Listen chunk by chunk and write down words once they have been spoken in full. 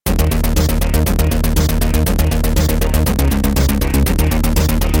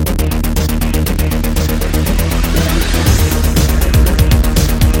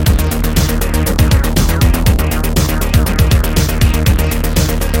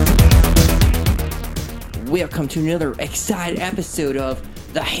welcome to another exciting episode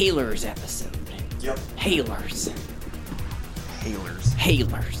of the Hailers episode. Yep. Hailers.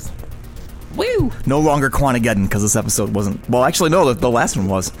 Hailers. Woo! No longer Quantageddon, because this episode wasn't... Well, actually, no, the last one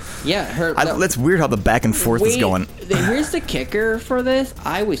was. Yeah, It's weird how the back and forth is going. Here's the kicker for this.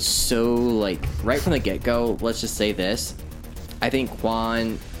 I was so, like, right from the get-go, let's just say this. I think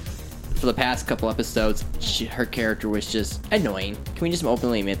Quan, for the past couple episodes, her character was just annoying. Can we just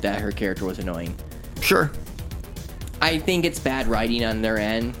openly admit that her character was annoying? Sure. I think it's bad writing on their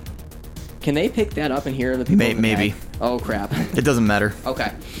end. Can they pick that up and hear the people? Maybe. Oh, crap. It doesn't matter.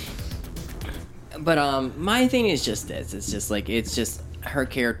 Okay. But my thing is just this. It's just her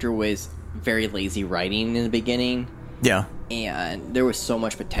character was very lazy writing in the beginning. Yeah. And there was so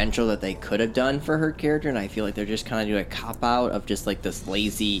much potential that they could have done for her character, and I feel like they're just kind of doing a cop-out of just, like, this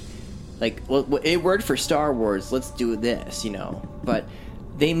lazy... Like, well, it worked for Star Wars, let's do this, you know? But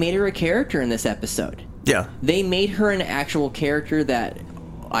they made her a character in this episode. Yeah. They made her an actual character that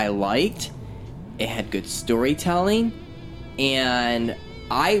I liked. It had good storytelling, and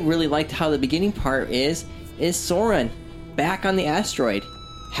I really liked how the beginning part is Soren back on the asteroid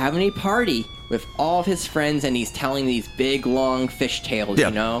having a party with all of his friends, and he's telling these big long fish tales,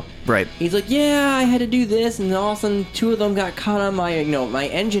 you know? Right. He's like, yeah, I had to do this, and all of a sudden 2 of them got caught on my, my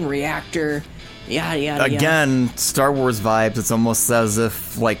engine reactor. Yada, yada, Again, Star Wars vibes. It's almost as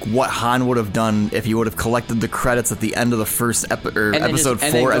if, like, what Han would have done if he would have collected the credits at the end of the first episode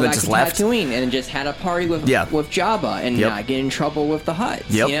 4 and then just left. Tatooine and just had a party with Jabba and not get in trouble with the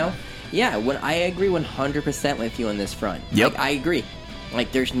Hutts, you know? Yeah, I agree 100% with you on this front. Yep. Like, I agree.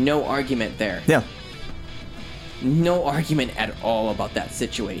 Like, there's no argument there. Yeah. No argument at all about that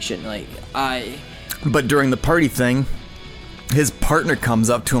situation. But during the party thing, his partner comes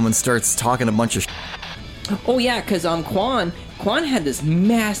up to him and starts talking a bunch of Oh, yeah, because Quan had this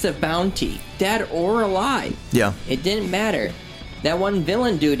massive bounty, dead or alive. Yeah. It didn't matter. That one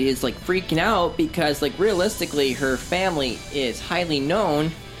villain dude is, like, freaking out because, like, realistically, her family is highly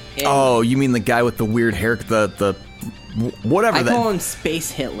known. Oh, you mean the guy with the weird hair, the whatever. I call him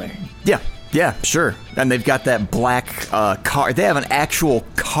Space Hitler. Yeah, sure. And they've got that black car. They have an actual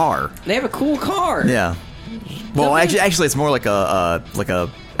car. They have a cool car. Yeah. Well, actually, it's more like a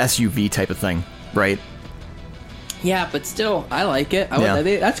SUV type of thing, right? Yeah, but still, I like it. Yeah.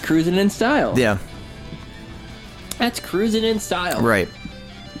 That's cruising in style. Yeah. That's cruising in style. Right.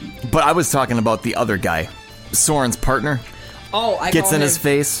 But I was talking about the other guy, Soren's partner. Oh, I gets call in him, his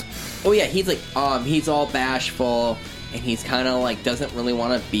face. Oh yeah, he's like, he's all bashful, and he's kind of like doesn't really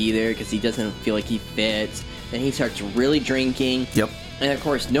want to be there because he doesn't feel like he fits. Then he starts really drinking. Yep. And of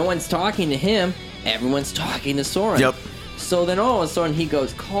course, no one's talking to him. Everyone's talking to Soren. Yep. So then all of a sudden he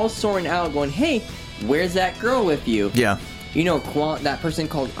calls Soren out, going, "Hey, where's that girl with you?" Yeah. You know, that person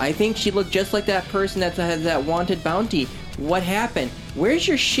called. I think she looked just like that person that has that wanted bounty. What happened? Where's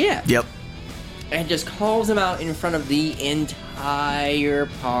your ship? Yep. And just calls him out in front of the entire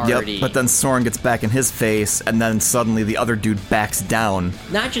party. Yep, but then Soren gets back in his face, and then suddenly the other dude backs down.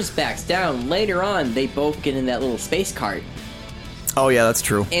 Not just backs down. Later on, they both get in that little space cart. Oh, yeah, that's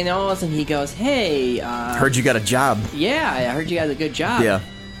true. And all of a sudden he goes, "Hey, heard you got a job." Yeah, I heard you got a good job. Yeah.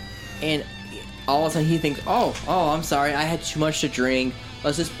 And all of a sudden he thinks, oh, I'm sorry, I had too much to drink.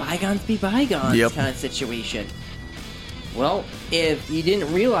 Let's just bygones be bygones kind of situation. Well, if you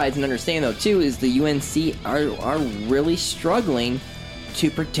didn't realize and understand, though, too, is the UNC are really struggling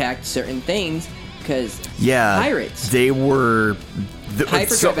to protect certain things because pirates. They were...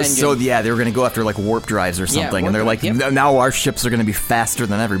 Hyperdrive engines. So, yeah, they were going to go after, like, warp drives or something, and they're like, now our ships are going to be faster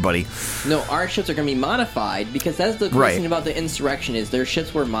than everybody. No, our ships are going to be modified, because that's the cool thing about the Insurrection, is their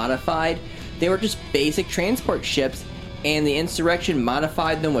ships were modified. They were just basic transport ships, and the Insurrection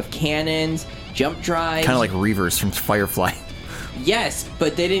modified them with cannons, jump drives. Kind of like Reavers from Firefly. Yes,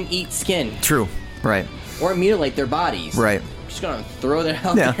 but they didn't eat skin. True, right. Or mutilate their bodies. Right. I'm just going to throw that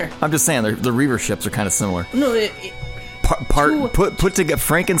out there. I'm just saying, the Reaver ships are kind of similar. No, put together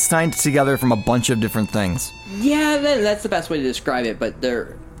Frankenstein together from a bunch of different things. Yeah, that's the best way to describe it, but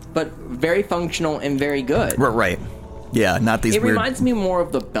they're very functional and very good. Right. Yeah, not these weird... It reminds me more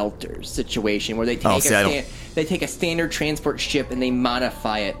of the Belters situation, where they take a standard transport ship and they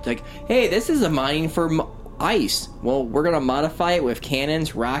modify it. Like, hey, this is a mining for ice. Well, we're going to modify it with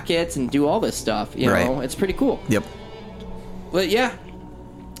cannons, rockets, and do all this stuff. You know, it's pretty cool. Yep. But yeah,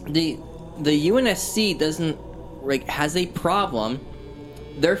 the UNSC has a problem.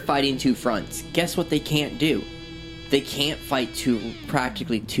 They're fighting 2 fronts. Guess what they can't do? They can't fight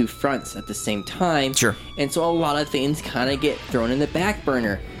practically two fronts at the same time. Sure. And so a lot of things kind of get thrown in the back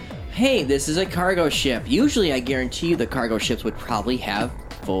burner. Hey, this is a cargo ship. Usually, I guarantee you the cargo ships would probably have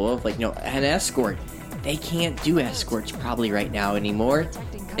full of, an escort. they can't do escorts probably right now anymore.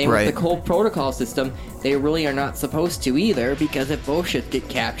 And right. with the Cole protocol system, they really are not supposed to either, because if both ships get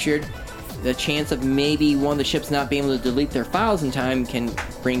captured, the chance of maybe one of the ships not being able to delete their files in time can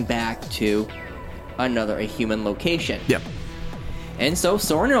bring back to a human location. Yep. And so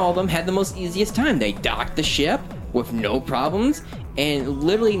Soren and all of them had the most easiest time. They docked the ship with no problems and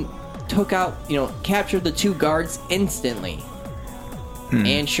literally took out, captured the 2 guards instantly.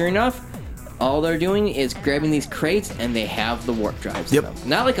 And sure enough, all they're doing is grabbing these crates, and they have the warp drives. Yep. In them.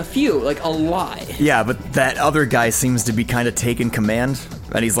 Not like a few, like a lot. Yeah, but that other guy seems to be kind of taking command,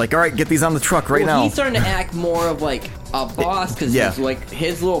 and he's like, all right, get these on the truck now. He's starting to act more of like a boss, because he's like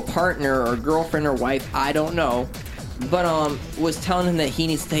his little partner or girlfriend or wife, I don't know, but was telling him that he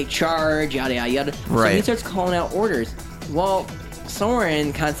needs to take charge, yada, yada, yada. Right. So he starts calling out orders. Well,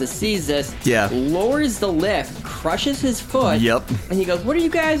 Soren kind of sees this, lowers the lift, crushes his foot, and he goes, what are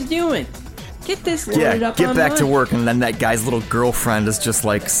you guys doing? Get this loaded up get back to work. And then that guy's little girlfriend is just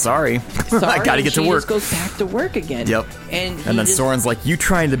like, sorry. I gotta get to work. She just goes back to work again. Yep. And then Soren's like, you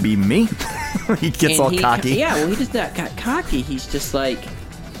trying to be me? He gets all cocky. Yeah, well, he just not got cocky. He's just like,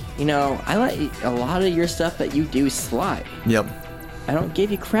 I let a lot of your stuff that you do slide. Yep. I don't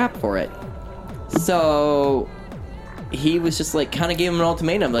give you crap for it. So he was just like, kind of gave him an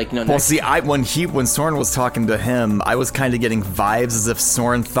ultimatum, like, no. Well, see, when Soren was talking to him, I was kind of getting vibes as if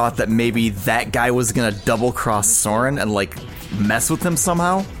Soren thought that maybe that guy was gonna double cross Soren and like mess with him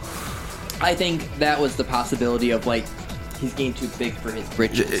somehow. I think that was the possibility of like he's getting too big for his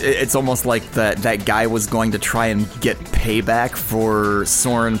britches. It's almost like that guy was going to try and get payback for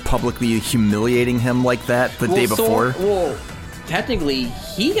Soren publicly humiliating him like that the day before. Well, technically,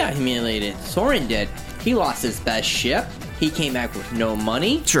 he got humiliated. Soren did. He lost his best ship. He came back with no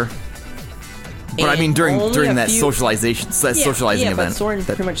money. Sure. But I mean, during that socializing event, but Soren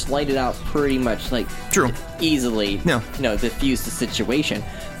pretty much laid it out pretty much like easily. Diffuse the situation.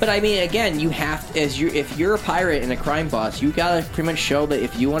 But I mean, again, you have to, if you're a pirate and a crime boss, you gotta pretty much show that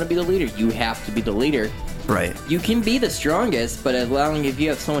if you want to be the leader, you have to be the leader. Right. You can be the strongest, but as long as you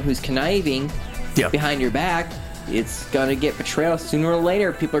have someone who's conniving behind your back, it's gonna get betrayal. Sooner or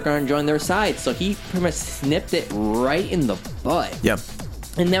later, people are gonna join their side. So he pretty much snipped it right in the butt. Yep.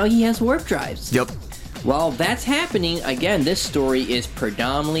 And now he has warp drives. Yep. While that's happening, again, this story is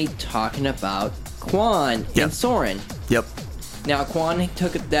predominantly talking about Quan and Soren. Yep. Now, Quan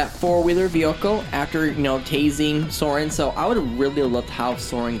took that 4-wheeler vehicle after, tasing Soren. So I would have really loved how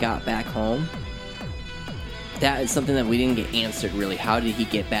Soren got back home. That is something that we didn't get answered, really. How did he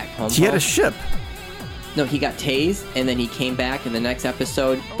get back home? He had a ship. No, he got tased, and then he came back in the next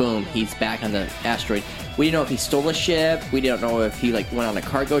episode. Boom, he's back on the asteroid. We didn't know if he stole a ship. We don't know if he went on a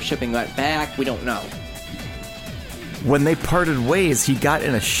cargo ship and got back. We don't know. When they parted ways, he got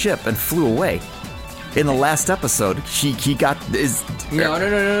in a ship and flew away. In the last episode, he got his...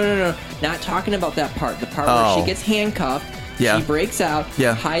 No. Not talking about that part. The part where she gets handcuffed, she breaks out,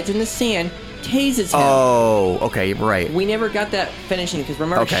 hides in the sand, tases him. Oh, okay, right. We never got that finishing, because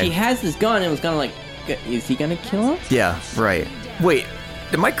remember, she has this gun and was gonna is he gonna kill him? Yeah, right. Wait,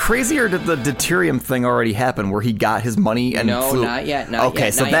 am I crazy, or did the deuterium thing already happen where he got his money and flew? No, not yet. Okay,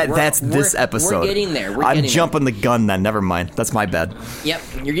 so that's this episode. We're getting there. I'm jumping the gun then. Never mind. That's my bad. Yep,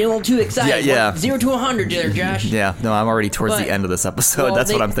 you're getting a little too excited. Yeah. 0 to 100 there, Josh. Yeah, no, I'm already towards the end of this episode.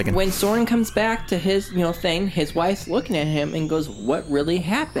 That's what I'm thinking. When Soren comes back to his thing, his wife's looking at him and goes, "What really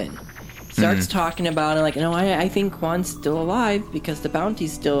happened?" Starts talking about it I think Quan's still alive because the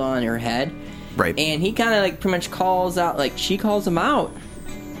bounty's still on her head. Right. And he kind of pretty much calls out, she calls him out.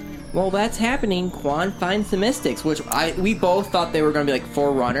 Well, that's happening. Quan finds the Mystics, which we both thought they were going to be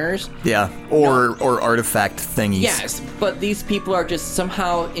Forerunners. Yeah, or artifact thingies. Yes, but these people are just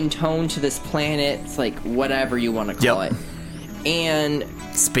somehow in tone to this planet. It's whatever you want to call it. And...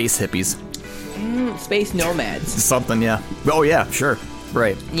 Space hippies. Space nomads. Something, yeah. Oh, yeah, sure.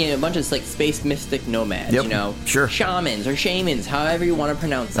 Right. A bunch of space mystic nomads, Sure. Shamans or shamans, however you want to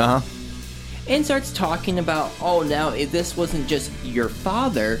pronounce them. And starts talking about, now this wasn't just your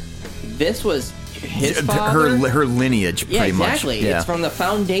father, this was his father. Her lineage, pretty much. Exactly. Yeah. It's from the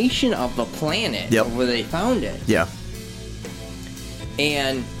foundation of the planet where they found it. Yeah.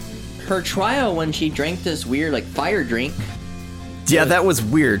 And her trial when she drank this weird fire drink. Yeah, that was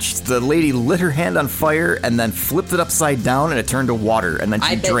weird. The lady lit her hand on fire and then flipped it upside down and it turned to water, and then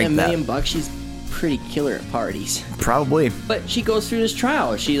she drank that. I bet $1 million she's pretty killer at parties. Probably. But she goes through this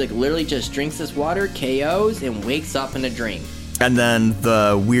trial. She literally just drinks this water, KOs, and wakes up in a dream. And then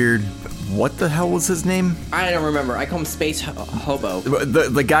the weird what the hell was his name? I don't remember. I call him Space Hobo.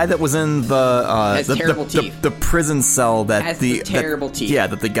 The guy that was in has terrible teeth. The prison cell that has the terrible teeth. Yeah,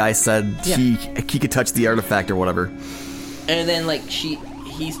 that the guy said he could touch the artifact or whatever. And then like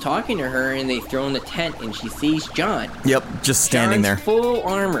he's talking to her, and they throw in the tent, and she sees John. Yep, just standing John's there, full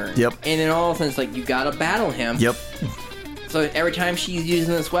armor. Yep. And then all of a sudden, it's like you gotta battle him. Yep. So every time she's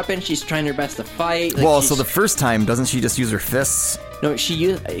using this weapon, she's trying her best to fight. Like well, so the first time, doesn't she just use her fists? No,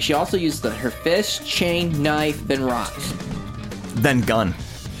 she also used her fist, chain, knife, then rocks. Then gun.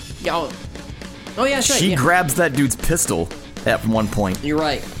 Yeah. Oh yeah, that's right. She grabs that dude's pistol at one point. You're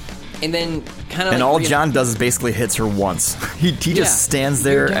right. And then kind of. And all John does is basically hits her once. He just stands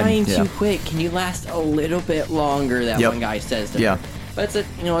there. You're dying and, too quick. Can you last a little bit longer? That one guy says to her. But it's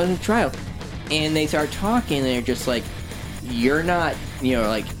a trial. And they start talking, and they're just like, "You're not,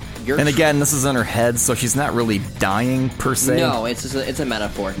 like." And again, this is in her head, so she's not really dying per se. No, it's a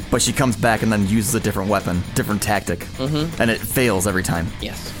metaphor. But she comes back and then uses a different weapon, different tactic, and it fails every time.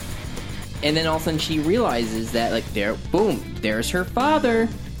 Yes. And then all of a sudden she realizes that, like, there's her father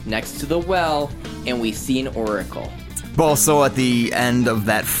next to the well, and we see an oracle. Well, so at the end of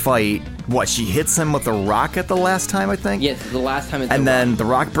that fight, she hits him with a rocket the last time, I think? Yes, the last time. And then the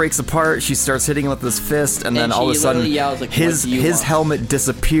rock breaks apart, she starts hitting him with this fist, and then all of a sudden, yells, like, his helmet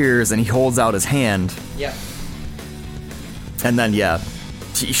disappears, and he holds out his hand. Yeah. And then,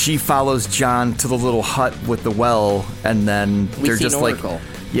 she follows John to the little hut with the well, and then they're just like...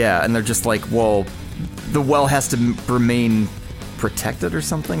 Yeah, and they're just like, well, the well has to remain protected or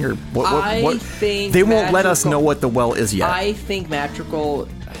something, or what? Think they won't let us know what the well is yet. I think Magical.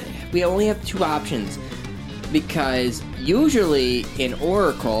 We only have two options, because usually in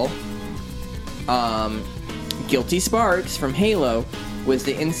Oracle, Guilty Sparks from Halo was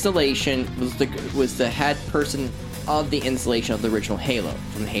the installation was the head person of the installation of the original Halo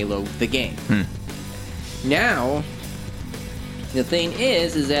from Halo the game. Now. The thing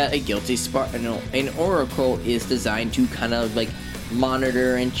is that a Guilty Spark, an Oracle is designed to kind of like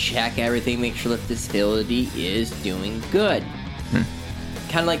monitor and check everything, make sure that the facility is doing good.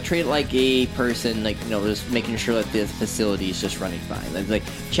 Kind of like treat it like a person, like, just making sure that this facility is just running fine. Like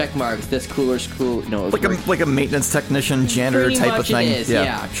check marks, this cooler's cool. Like a maintenance technician, janitor type of thing. It is,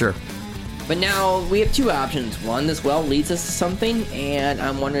 yeah, sure. But now we have two options. One, this well leads us to something, and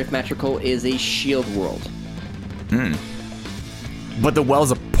I'm wondering if Magical is a shield world. But the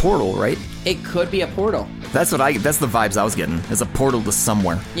well's a portal, right? It could be a portal. That's the vibes I was getting. It's a portal to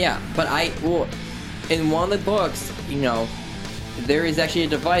somewhere. Yeah, but in one of the books, there is actually a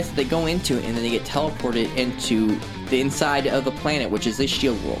device that they go into, and then they get teleported into the inside of the planet, which is a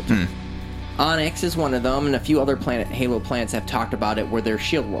shield world. Onyx is one of them, and a few other Halo planets have talked about it where they're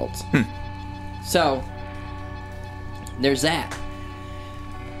shield worlds. So, there's that.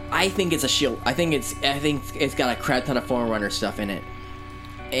 I think it's a shield. I think it's got a crap ton of Forerunner stuff in it,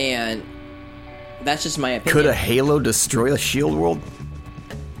 and that's just my opinion. Could a Halo destroy a shield world?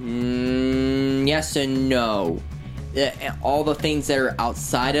 Yes and no. All the things that are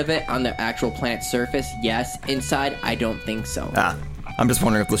outside of it on the actual planet's surface, yes. Inside, I don't think so. I'm just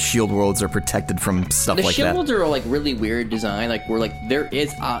wondering if the shield worlds are protected from stuff like that. The shield worlds are like really weird design. like there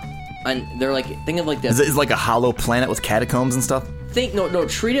is they're like, think of like this. Is it like a hollow planet with catacombs and stuff? No,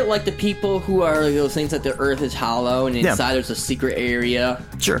 treat it like the people who are like those things that the Earth is hollow and inside there's a secret area.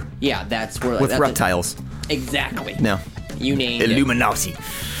 Sure. Yeah, that's where with reptiles. Exactly. No. You named Illuminati.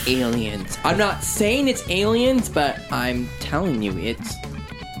 Aliens. I'm not saying it's aliens, but I'm telling you it's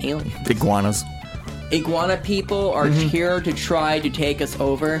aliens. Iguanas. Iguana people are here to try to take us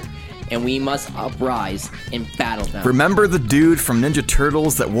over, and we must uprise and battle them. Remember the dude from Ninja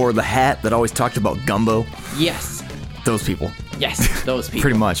Turtles that wore the hat that always talked about gumbo? Yes. Those people. Yes, those people.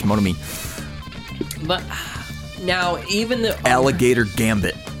 Pretty much, Monomi. But now, even the Alligator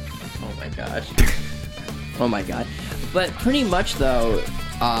Gambit. Oh my gosh. Oh my god. But pretty much though,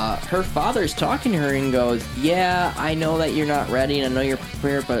 her father's talking to her and goes, "Yeah, I know that you're not ready, and I know you're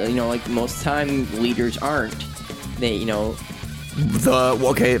prepared, but like most time leaders aren't. They,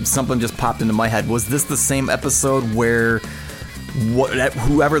 Okay, something just popped into my head. Was this the same episode where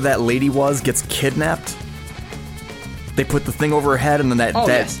whoever that lady was gets kidnapped? They put the thing over her head, and then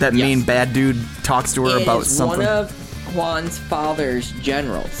that mean bad dude talks to her about something. One of Juan's father's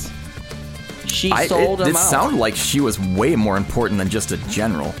generals. She sold him out. It sounded like she was way more important than just a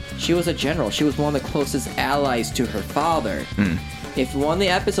general. She was a general. She was one of the closest allies to her father. If one of the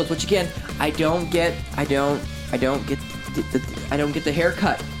episodes, which again, I don't get the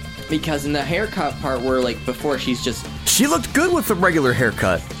haircut, because in the haircut part where like before she looked good with the regular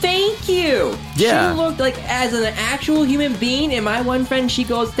haircut. Thank you. you. Yeah. She looked like, as an actual human being, and my one friend, she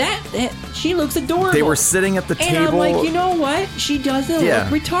goes, that she looks adorable. They were sitting at the table. And I'm like, you know what? She doesn't Yeah.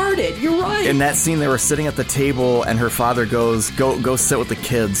 look retarded. You're right. In that scene, they were sitting at the table, and her father goes, go sit with the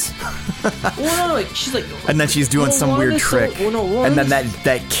kids. Well, no, like, she's like... And then she's doing some weird trick. And then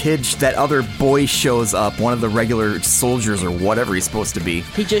that kid, that other boy shows up, one of the regular soldiers or whatever he's supposed to be.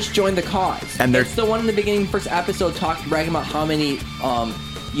 He just joined the cause. And it's the one in the beginning, first episode, bragging about how many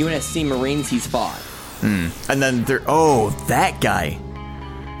UNSC Marines he's fought. And then that guy.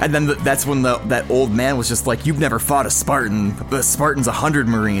 And then that's when that old man was just like, "You've never fought a Spartan. The Spartan's 100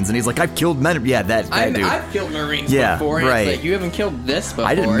 Marines." And he's like, "I've killed men." Yeah, that dude. I've killed Marines before. And right. It's like, you haven't killed this before.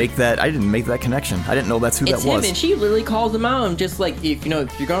 I didn't make that connection. I didn't know that's who that was. It's him, and she literally calls him out. And just like, if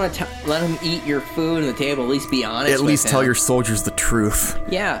you're gonna let him eat your food on the table, at least be honest. At least tell your soldiers the truth.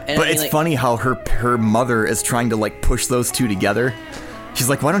 Yeah, but it's funny how her mother is trying to like push those two together. She's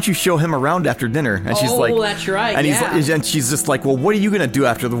like, "Why don't you show him around after dinner?" And she's like, that's right. And yeah. and she's just like, "Well, what are you gonna do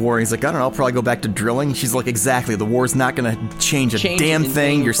after the war?" And he's like, "I don't know. I'll probably go back to drilling." She's like, "Exactly. The war's not gonna change a damn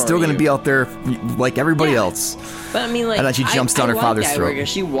thing. You're still gonna be out there like everybody else." But I mean, like, and then she jumps down her father's throat. Because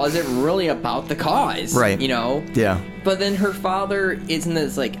she wasn't really about the cause, right? You know. Yeah. But then her father isn't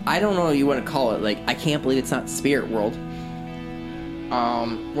this, like, I don't know what you want to call it. Like, I can't believe it's not spirit world.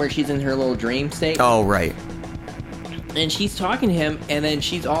 Where she's in her little dream state. Oh, right. And she's talking to him, and then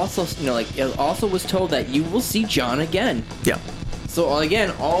she's also, also was told that you will see John again. Yeah. So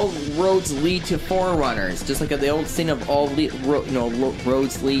again, all roads lead to Forerunners, just like the old saying of all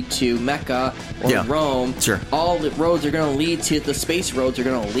roads lead to Mecca or Rome. Sure. All the roads are going to lead to the space roads are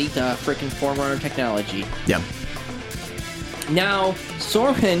going to lead to freaking Forerunner technology. Yeah. Now,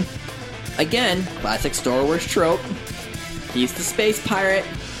 Soren, again, classic Star Wars trope. He's the space pirate,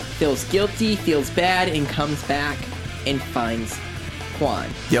 feels guilty, feels bad, and comes back and finds Kwan.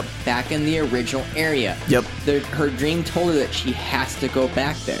 Yep. Back in the original area. Yep. Her dream told her that she has to go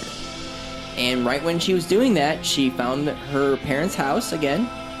back there. And right when she was doing that, she found her parents' house again,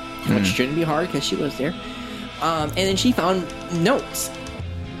 which shouldn't be hard because she lives there. And then she found notes.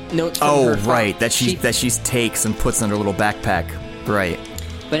 Notes from her father. Right. That she takes and puts in her little backpack. Right.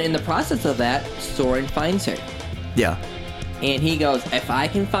 But in the process of that, Soren finds her. Yeah. And he goes, "If I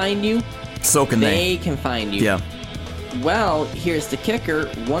can find you, so can they can find you." Yeah. Well, here's the kicker.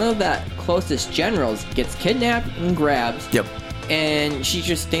 One of the closest generals gets kidnapped and grabbed. Yep. And she's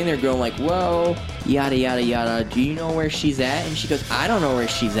just standing there going like, "Whoa, yada, yada, yada. Do you know where she's at?" And she goes, "I don't know where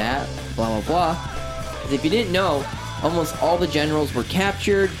she's at, blah, blah, blah." Because if you didn't know, almost all the generals were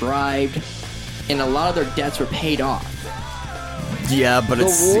captured, bribed, and a lot of their debts were paid off. Yeah, but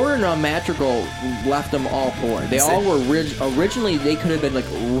the war in Madrigal left them all poor. They all were originally they could have been like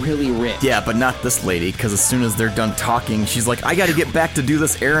really rich. Yeah, but not this lady, because as soon as they're done talking, she's like, "I got to get back to do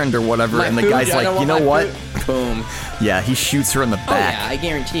this errand or whatever," and the guy's like, "You know what?" Boom. Yeah, he shoots her in the back. Oh yeah, I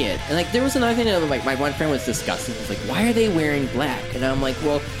guarantee it. And like there was another thing that like my one friend was discussing. He was like, "Why are they wearing black?" And I'm like,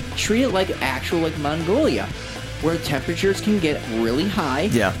 "Well, treat it like actual like Mongolia, where temperatures can get really high.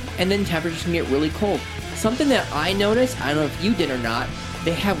 Yeah. And then temperatures can get really cold." Something that I noticed, I don't know if you did or not,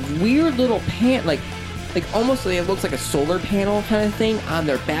 they have weird little like almost it looks like a solar panel kind of thing on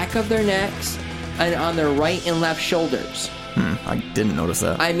their back of their necks and on their right and left shoulders. I didn't notice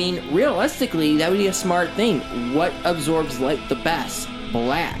that. I mean, realistically, that would be a smart thing. What absorbs light the best?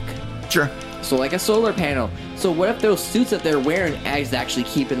 Black. Sure. So like a solar panel. So what if those suits that they're wearing is actually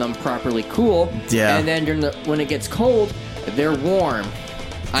keeping them properly cool? Yeah. And then when it gets cold, they're warm.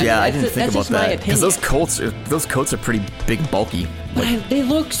 I didn't think about that because those coats are pretty big and bulky. But they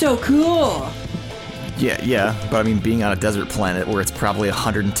look so cool. Yeah, but I mean, being on a desert planet where it's probably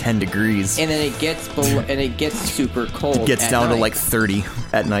 110 degrees, and then it gets super cold. It gets down to like 30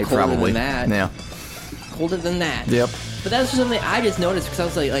 at night, colder probably. Than that. Yeah, colder than that. Yep. But that's something I just noticed because I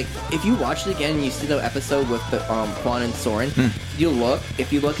was like, if you watch it again and you see the episode with the Kwan and Soren, if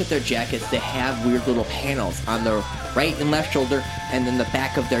you look at their jackets, they have weird little panels on their right and left shoulder, and then the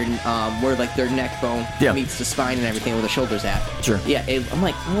back of their where like their neck bone meets the spine and everything where the shoulder's at. Sure. Yeah, I'm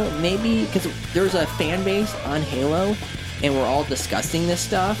like, well, maybe because there's a fan base on Halo, and we're all discussing this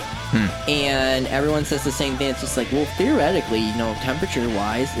stuff, and everyone says the same thing. It's just like, well, theoretically,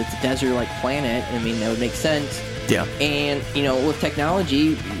 temperature-wise, it's a desert-like planet. I mean, that would make sense. Yeah. And with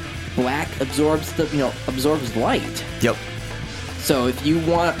technology, black absorbs light. Yep. So if you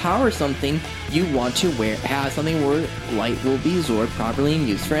want to power something, you want to have something where light will be absorbed properly and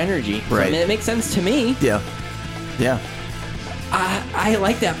used for energy. Right. So, I mean, it makes sense to me. Yeah. Yeah. I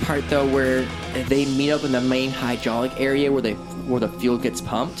like that part though, where they meet up in the main hydraulic area where the fuel gets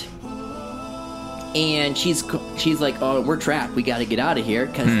pumped. And she's like, oh, we're trapped. We got to get out of here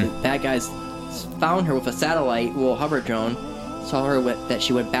because the bad guys found her with a satellite, hover drone, saw her that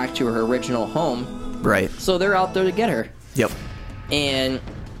she went back to her original home. Right. So they're out there to get her. Yep. And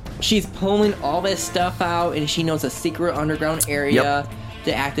she's pulling all this stuff out, and she knows a secret underground area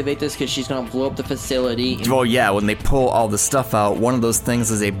to activate this because she's going to blow up the facility. Well, yeah, when they pull all the stuff out, one of those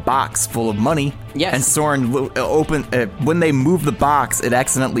things is a box full of money. Yes. And Soren when they move the box, it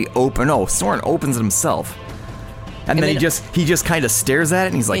accidentally Soren opens it himself. And then he just kind of stares at it,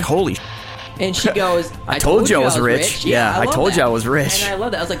 and he's like, holy shit. And she goes, I told you I was rich. Yeah, I told you I was rich. And I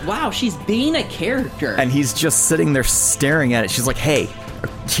love that. I was like, wow, she's being a character. And he's just sitting there staring at it. She's like, hey,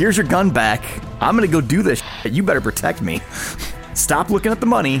 here's your gun back. I'm going to go do this shit. You better protect me. Stop looking at the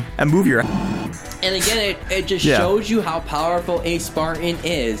money and move your... And again, it just shows you how powerful a Spartan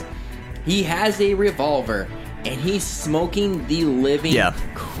is. He has a revolver, and he's smoking the living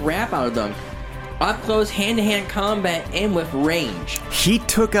crap out of them. Up close, hand-to-hand combat, and with range. He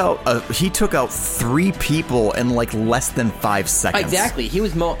took out 3 people in like less than 5 seconds. Exactly.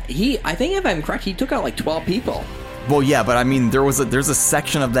 I think if I'm correct, he took out like 12 people. Well, yeah, but I mean, there's a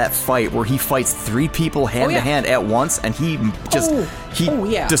section of that fight where he fights 3 people hand to hand at once, and he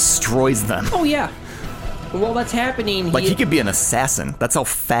destroys them. Oh yeah. Well, that's happening. Like he could be an assassin. That's how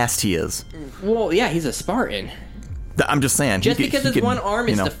fast he is. Well, yeah, he's a Spartan. I'm just saying. Just because his one arm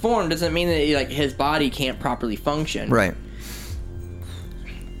is deformed doesn't mean that his body can't properly function. Right.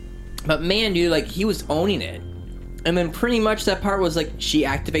 But man, dude, he was owning it. And then pretty much that part was she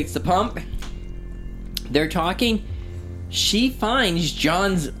activates the pump. They're talking. She finds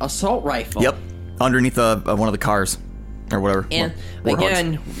John's assault rifle. Yep. Underneath one of the cars. Or whatever. And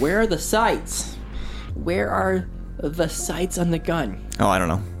again, where are the sights? Where are the sights on the gun? Oh, I don't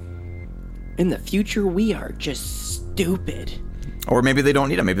know. In the future, we are just stupid. Or maybe they don't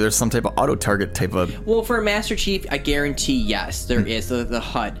need them. Maybe there's some type of auto-target type of... Well, for Master Chief, I guarantee, yes, there is the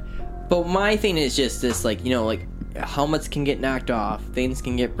HUD. But my thing is just this, helmets can get knocked off, things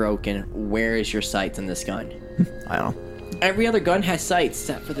can get broken. Where is your sights on this gun? I don't know. Every other gun has sights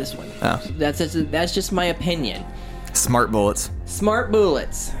except for this one. Oh. That's just my opinion. Smart bullets. Smart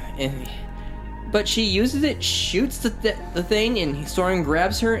bullets. But she uses it, shoots the thing, and Soren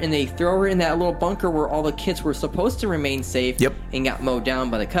grabs her, and they throw her in that little bunker where all the kids were supposed to remain safe. Yep. And got mowed down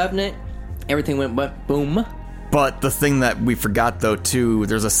by the Covenant. Everything went boom. But the thing that we forgot, though, too,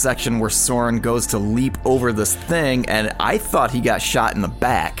 there's a section where Soren goes to leap over this thing, and I thought he got shot in the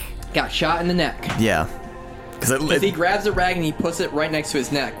back. Got shot in the neck. Yeah. Because he grabs a rag and he puts it right next to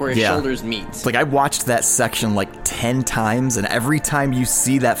his neck where his shoulders meet. I watched that section 10 times, and every time you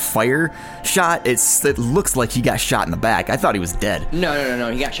see that fire shot, it looks like he got shot in the back. I thought he was dead.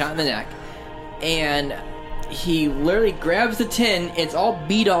 No. He got shot in the neck. And he literally grabs the tin. It's all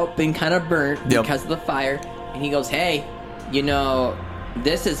beat up and kind of burnt because of the fire. And he goes, hey,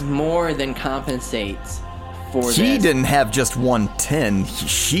 this is more than compensates for this. He didn't have just one tin.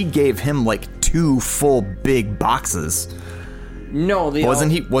 She gave him 2 full big boxes. No,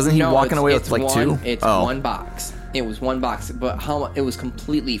 wasn't he walking away with 2? It's one box. It was one box, but it was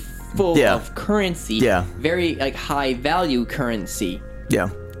completely full of currency. Yeah, very high value currency. Yeah,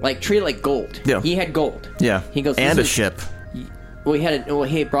 treated like gold. Yeah, he had gold. Yeah, he goes and a ship. Well,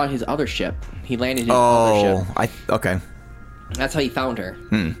 he had brought his other ship. He landed his other ship. Okay. That's how he found her.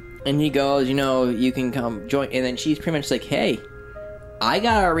 And he goes, you can come join. And then she's pretty much like, hey, I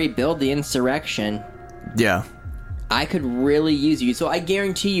gotta rebuild the insurrection. Yeah. I could really use you. So I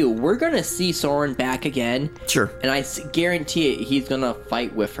guarantee you, we're gonna see Soren back again. Sure. And I guarantee it, he's gonna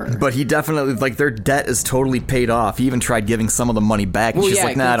fight with her. But he definitely, their debt is totally paid off. He even tried giving some of the money back. And she's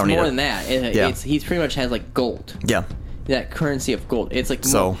like, nah, I don't need it. More than that. He's pretty much has gold. Yeah. That currency of gold. It's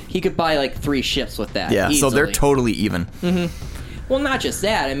he could buy 3 ships with that. Yeah, easily. So they're totally even. Mm-hmm. Well, not just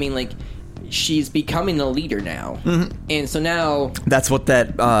that. I mean, she's becoming the leader now. Mm-hmm. And so now... That's what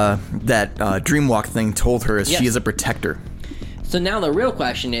that Dreamwalk thing told her, is she is a protector. So now the real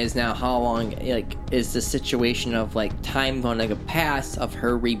question is now how long, is the situation of, time going to pass of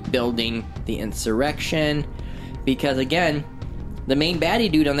her rebuilding the insurrection? Because, again, the main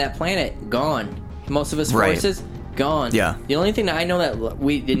baddie dude on that planet, gone. Most of his forces... Gone. Yeah. The only thing that I know that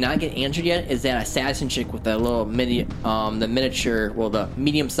we did not get answered yet is that assassin chick with the little the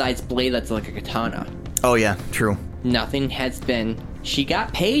medium-sized blade that's like a katana. Oh yeah, true. Nothing has been. She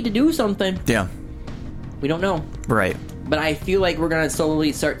got paid to do something. Yeah. We don't know. Right. But I feel like we're gonna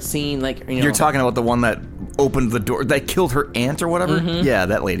slowly start seeing You're talking about the one that opened the door, that killed her aunt or whatever. Mm-hmm. Yeah,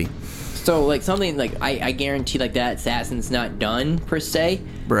 that lady. So something I guarantee that assassin's not done per se.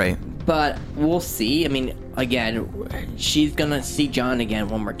 Right. But we'll see. I mean, again, she's gonna see John again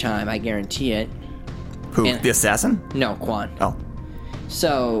one more time. I guarantee it. Who? The assassin? No, Quan. Oh.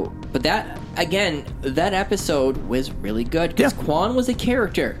 So, but that episode was really good because Quan was a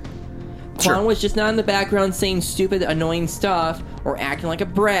character. Quan was just not in the background saying stupid, annoying stuff or acting like a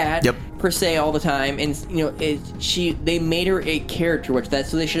brat per se all the time. And they made her a character, which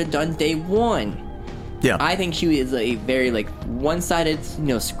that's what they should have done day one. Yeah, I think she is a very one-sided,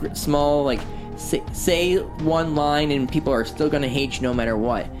 small say one line and people are still gonna hate you no matter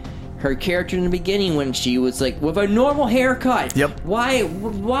what. Her character in the beginning when she was with a normal haircut. Yep.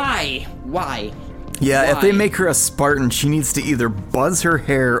 Why? Yeah, if they make her a Spartan, she needs to either buzz her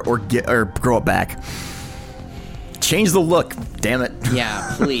hair or grow it back. Change the look, damn it.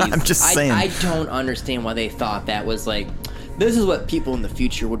 Yeah, please. I'm just saying. I don't understand why they thought that was this is what people in the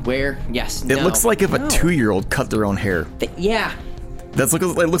future would wear. Yes, It looks like if a 2-year-old cut their own hair. Yeah. It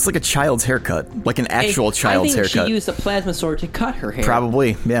looks like a child's haircut, like an actual child's haircut. I think she used a plasma sword to cut her hair.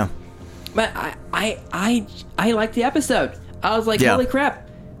 Probably, yeah. But I liked the episode. I was like, holy crap.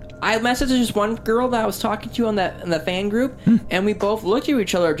 I messaged just one girl that I was talking to in the fan group, and we both looked at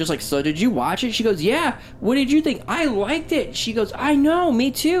each other just so did you watch it? She goes, yeah. What did you think? I liked it. She goes, I know,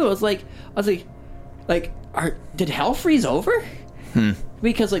 me too. I was like, did hell freeze over?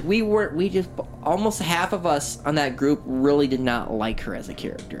 Because we just almost half of us on that group really did not like her as a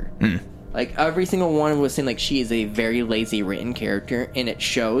character. Every single one was saying she is a very lazy written character, and it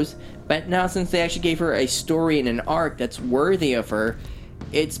shows. But now since they actually gave her a story and an arc that's worthy of her,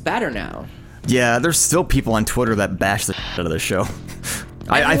 it's better now. Yeah, there's still people on Twitter that bash the shit out of the show.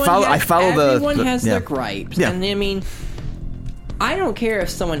 I follow everyone has their gripes. Yeah. And I mean, I don't care if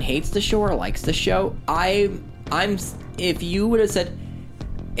someone hates the show or likes the show. If you would have said,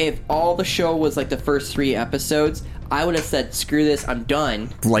 if all the show was the first 3 episodes, I would have said, screw this, I'm done.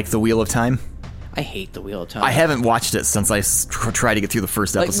 Like The Wheel of Time? I hate The Wheel of Time. I haven't watched it since I tried to get through the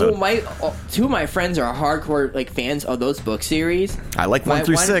first episode. Two of my friends are hardcore fans of those book series. I like 1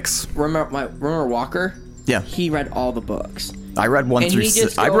 through 6. Remember Walker? Yeah. He read all the books. I read 1 through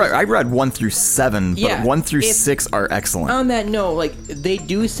 6. I read 1 through 7, but 1 through 6 are excellent. On that note, they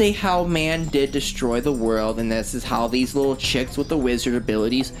do say how man did destroy the world, and this is how these little chicks with the wizard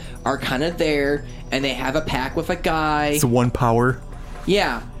abilities are kind of there, and they have a pact with a guy. It's one power.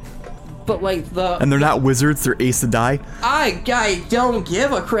 Yeah. But and they're not wizards, they're Aes Sedai. I don't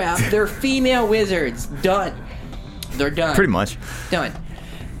give a crap. They're female wizards. Done. They're done. Pretty much. Done.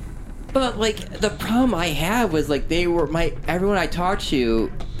 But the problem I had was they were everyone I talked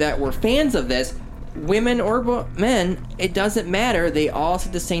to that were fans of this, women or men, it doesn't matter. They all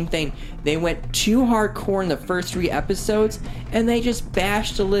said the same thing. They went too hardcore in the first 3 episodes, and they just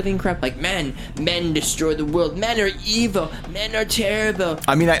bashed the living crap. Men destroy the world. Men are evil. Men are terrible.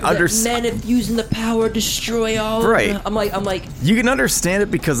 I mean, I understand. Men, if using the power, destroy all. Right. I'm like. You can understand it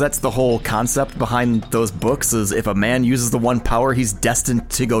because that's the whole concept behind those books. Is if a man uses the one power, he's destined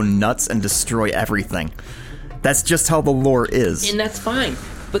to go nuts and destroy everything. That's just how the lore is, and that's fine.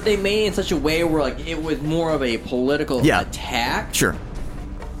 But they made it in such a way where it was more of a political attack. Sure.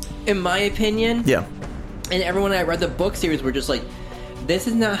 In my opinion. Yeah. And everyone that read the book series were just this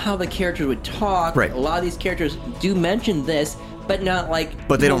is not how the characters would talk. Right. A lot of these characters do mention this, but not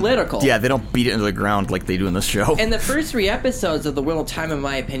but they political. They don't beat it into the ground like they do in this show. And the first 3 episodes of The Wheel of Time, in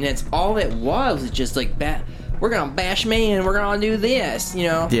my opinion, it's all it was just we're gonna bash man, we're gonna do this,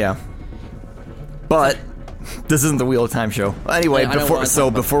 Yeah. But this isn't the Wheel of Time show. Anyway,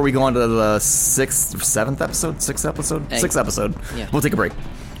 before we go on to the 6th or 7th episode, 6th episode, 6th episode, we'll take a break.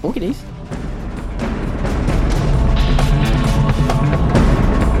 Okay.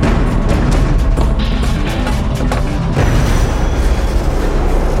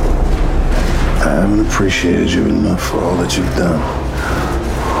 I haven't appreciated you enough for all that you've done.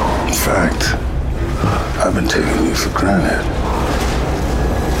 In fact, I've been taking you for granted.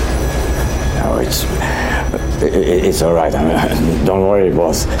 No, it's all right. Don't worry,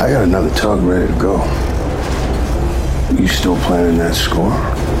 boss. I got another tug ready to go. You still planning that score?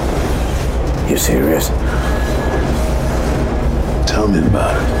 You serious? Tell me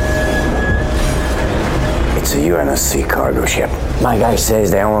about it. It's a UNSC cargo ship. My guy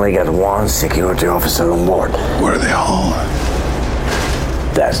says they only got 1 security officer on board. What are they hauling?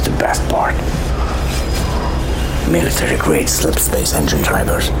 That's the best part. Military-grade slipspace engine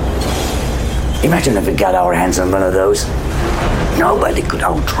drivers. Imagine if we got our hands on one of those. Nobody could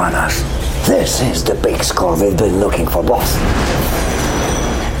outrun us. This is the big score we've been looking for, boss.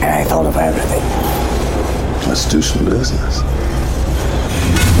 And I thought of everything. Let's do some business.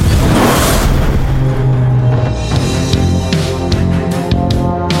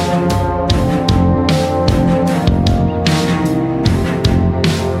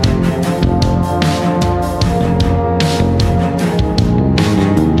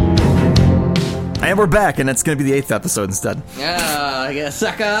 And we're back, and it's going to be the 8th episode instead. I guess,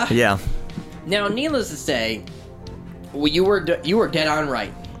 sucker. Yeah. Now, needless to say, well, you were dead on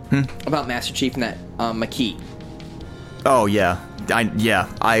right about Master Chief and that Makee. Oh, yeah.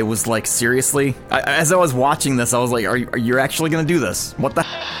 I was like, seriously? As I was watching this, I was like, are you actually going to do this? What the?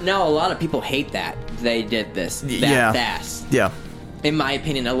 Now, a lot of people hate that they did this that fast. Yeah. In my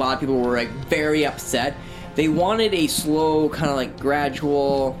opinion, a lot of people were like very upset. They wanted a slow, kind of like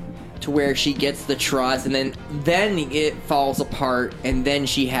gradual, to where she gets the trust, and then it falls apart, and then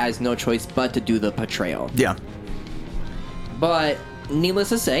she has no choice but to do the betrayal. Yeah. But needless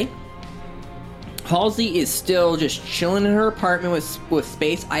to say, Halsey is still just chilling in her apartment with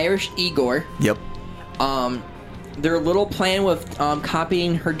Space Irish Igor. Yep. Their little plan with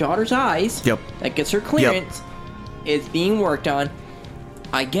copying her daughter's eyes. Yep. That gets her clearance. Is being worked on.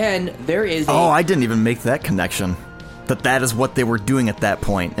 Again, there is a... Oh, I didn't even make that connection. That is what they were doing at that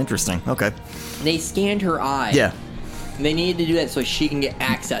point. Interesting. Okay. They scanned her eye. Yeah. And they needed to do that so she can get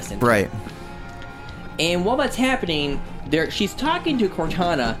access into Right. it. And while that's happening, she's talking to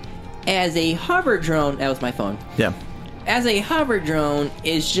Cortana as a hover drone... That was my phone. Yeah. As a hover drone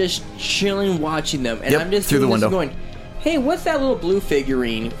is just chilling watching them. And Yep, I'm just through the window going, hey, what's that little blue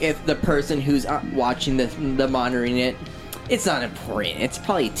figurine? If the person who's watching the monitoring it... It's not important. It's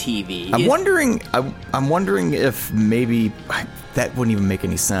probably TV. I'm wondering if maybe that wouldn't even make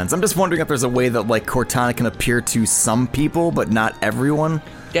any sense. I'm just wondering if there's a way that like Cortana can appear to some people, but not everyone.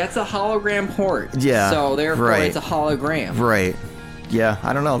 That's a hologram port. Yeah. So therefore, right. It's a hologram. Right. Yeah.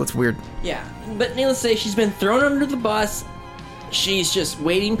 I don't know. That's weird. Yeah. But needless to say, she's been thrown under the bus. She's just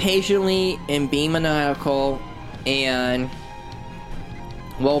waiting patiently and being maniacal. And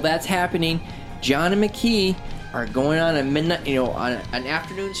while that's happening, John and Makee are going on a midnight, on an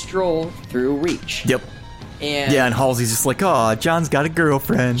afternoon stroll through Reach. Yep. And Halsey's just like, oh, John's got a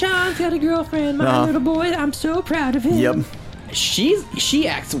girlfriend. John's got a girlfriend, my little boy. I'm so proud of him. Yep. She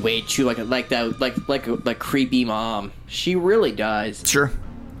acts way too like a creepy mom. She really does. Sure.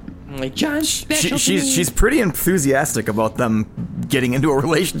 Like John's special. She's pretty enthusiastic about them getting into a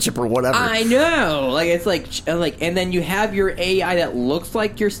relationship or whatever. I know. Like it's like, and then you have your AI that looks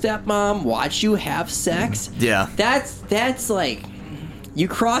like your stepmom watch you have sex. Yeah. That's like, you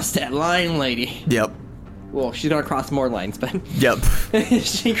crossed that line, lady. Yep. Well, she's gonna cross more lines, but yep.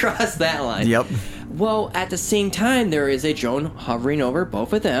 She crossed that line. Yep. Well, at the same time, there is a drone hovering over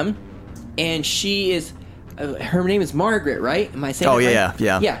both of them, and she is, her name is Margaret, right? Am I saying? Oh that yeah, right?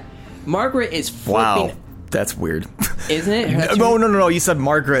 yeah. Yeah. Margaret is flipping. Wow, that's weird. Isn't it? No. You said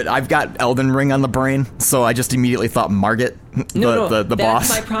Margaret. I've got Elden Ring on the brain, so I just immediately thought Margaret, the boss.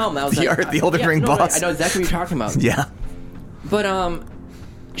 That's my problem. I was the Elden Ring boss. I know exactly what you're talking about. Yeah. But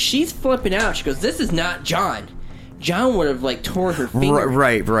she's flipping out. She goes, "This is not John. John would have tore her fingers.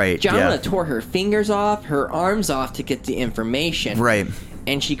 Right. John would have tore her fingers off, her arms off to get the information. Right.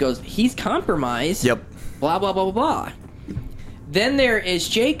 And she goes, he's compromised. Yep. Blah blah blah blah blah." Then there is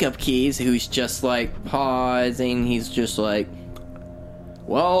Jacob Keyes, who's just pausing. He's just well,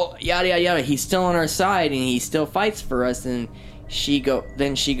 yada yada yada. He's still on our side, and he still fights for us. And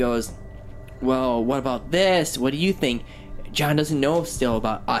then she goes, well, what about this? What do you think? John doesn't know still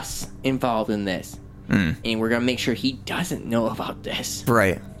about us involved in this, and we're gonna make sure he doesn't know about this.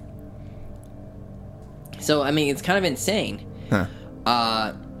 Right. So I mean, it's kind of insane.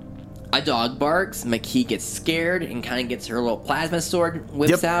 Huh. A dog barks. Makee gets scared and kind of gets her little plasma sword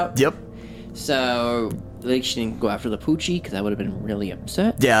whips out. Yep. So she didn't go after the Poochie because I would have been really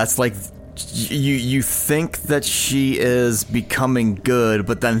upset. Yeah, it's like you think that she is becoming good,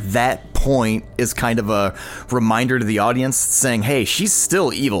 but then that point is kind of a reminder to the audience saying, "Hey, she's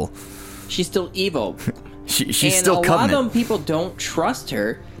still evil. She's still evil. she's still Covenant." A lot of them people don't trust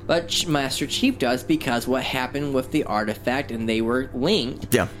her, but Master Chief does because what happened with the artifact, and they were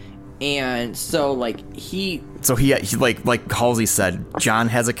linked. Yeah. And so, he like Halsey said, John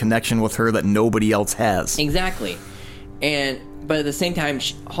has a connection with her that nobody else has. Exactly. But at the same time,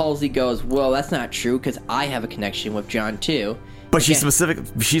 Halsey goes, well, that's not true, because I have a connection with John, too. But she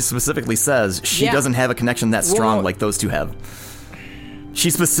specifically says she doesn't have a connection that strong like those two have. She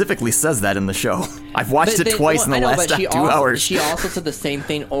specifically says that in the show. I've watched it twice in the last 2 hours. She also said the same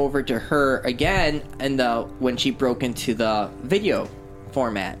thing over to her again when she broke into the video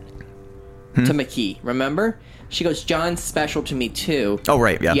format. To Makee, remember? She goes, John's special to me too. Oh,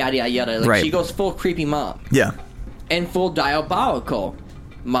 right, yeah. Yada, yada, yada. Right. She goes full creepy mom. Yeah. And full diabolical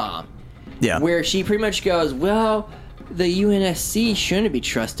mom. Yeah. Where she pretty much goes, well, the UNSC shouldn't be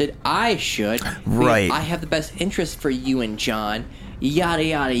trusted. I should. Right. I have the best interest for you and John. Yada,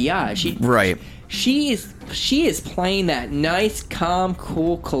 yada, yada. Right. She is she is playing that nice, calm,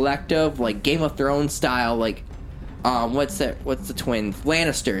 cool, collective, like Game of Thrones style, like what's the twins?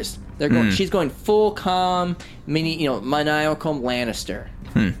 Lannisters. They're going. She's going full calm, maniacal Lannister.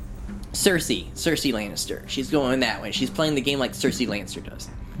 Cersei Lannister. She's going that way. She's playing the game like Cersei Lannister does.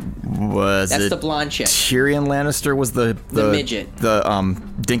 That's the blonde chick. Tyrion Lannister was the midget. The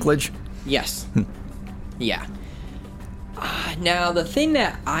Dinklage? Yes. Yeah. Now, the thing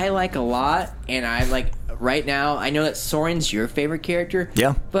that I like a lot, and I like right now, I know that Soren's your favorite character.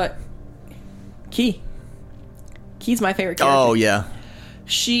 Yeah. But Key's my favorite character. Oh, yeah.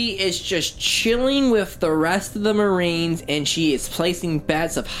 She is just chilling with the rest of the Marines, and she is placing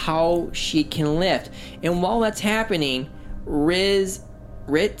bets of how she can lift. And while that's happening, Riz.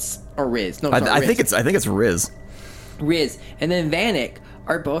 No, I think it's Riz. Riz and then Vanek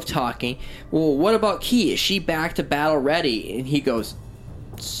are both talking. Well, what about Key? Is she back to battle ready? And he goes,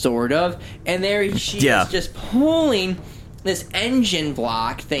 sort of. And there she is just pulling this engine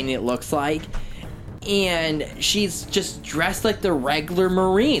block thing, it looks like. And she's just dressed like the regular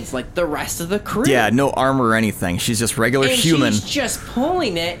Marines, like the rest of the crew. Yeah, no armor or anything. She's just regular human. She's just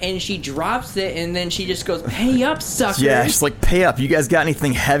pulling it, and she drops it, and then she just goes, "Pay up, sucker!" Yeah, she's like, "Pay up! You guys got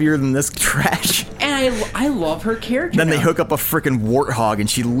anything heavier than this trash?" And I love her character. Then they hook up a freaking warthog, and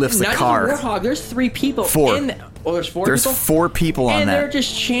she lifts a car. Not just a warthog. There's 3 people. Four. There's 4 There's people? 4 people on and that. And they're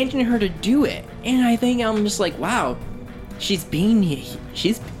just changing her to do it. And I think I'm just like, wow, she's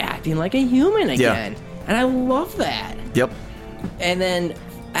acting like a human again. Yeah. And I love that. Yep. And then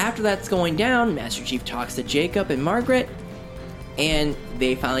after that's going down, Master Chief talks to Jacob and Margaret, and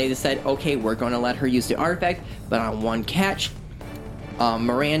they finally decide, okay, we're going to let her use the artifact, but on one catch,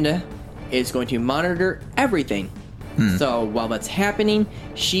 Miranda is going to monitor everything. So while that's happening,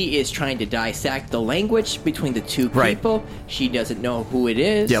 she is trying to dissect the language between the 2 people. She doesn't know who it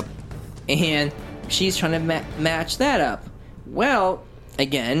is. Yep. And she's trying to match that up. Well,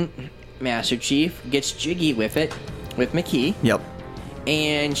 again, Master Chief gets jiggy with it, with McKee. Yep.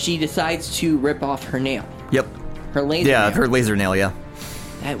 And she decides to rip off her nail. Yep. Her laser nail. Yeah, her laser nail, yeah.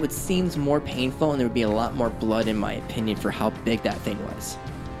 That would seem more painful, and there would be a lot more blood, in my opinion, for how big that thing was.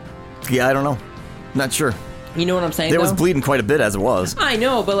 Yeah, I don't know. Not sure. You know what I'm saying, There was bleeding quite a bit as it was. I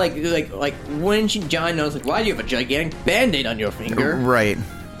know, but like when John knows, like, why do you have a gigantic Band-Aid on your finger? Right.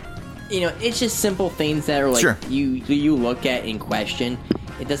 You know, it's just simple things that are like, sure. you look at and question.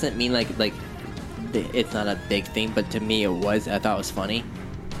 It doesn't mean like it's not a big thing, but to me it was. I thought it was funny.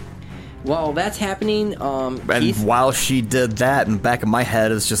 While that's happening, and while she did that, in the back of my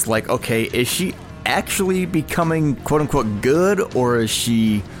head is just like, okay, is she actually becoming quote unquote good, or is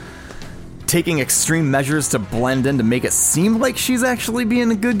she taking extreme measures to blend in to make it seem like she's actually being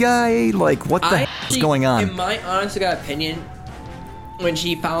a good guy? Like, what the heck is going on? In my honest to God opinion, when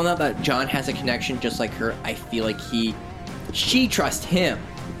she found out that John has a connection just like her, I feel like she trusts him.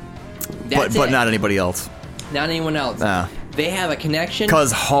 But not anybody else. Not anyone else. They have a connection.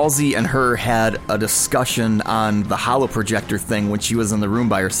 Because Halsey and her had a discussion on the holo projector thing when she was in the room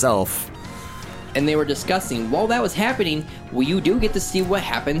by herself. And they were discussing, while that was happening, you do get to see what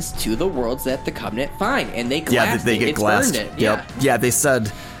happens to the worlds that the Covenant find. And they glassed they get glassed. Burned it. Yep. Yeah, they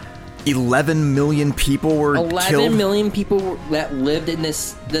said 11 million people were 11 killed. million people that lived in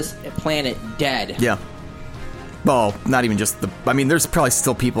this planet dead. Yeah. Well, not even just there's probably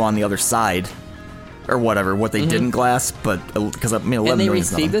still people on the other side, or whatever, what they didn't glass, but because 11 million. And they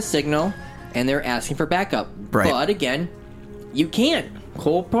received the signal, and they're asking for backup. Right. But again, you can't.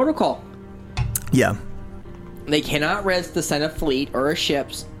 Cold protocol. Yeah. They cannot risk to send a fleet or a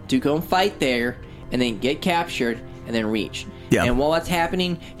ships to go and fight there, and then get captured, and then reach. Yeah. And while that's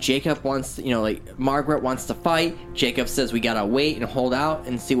happening, Jacob wants, Margaret wants to fight. Jacob says we gotta wait and hold out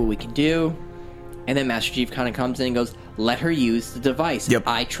and see what we can do. And then Master Chief kind of comes in and goes, let her use the device. Yep.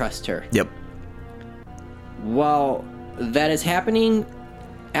 I trust her. Yep. While that is happening,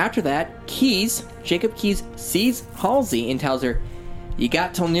 after that, Jacob Keyes sees Halsey and tells her, you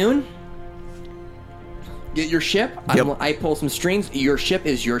got till noon? Get your ship? Yep. I pull some strings. Your ship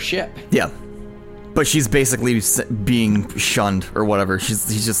is your ship. Yeah. But she's basically being shunned or whatever.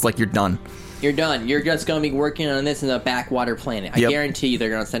 He's just like, you're done. You're done. You're just going to be working on this in a backwater planet. I guarantee you they're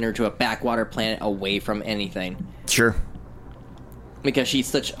going to send her to a backwater planet away from anything. Sure. Because she's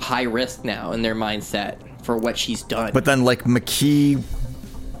such high risk now in their mindset for what she's done. But then, like, McKee,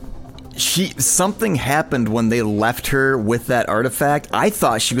 something happened when they left her with that artifact. I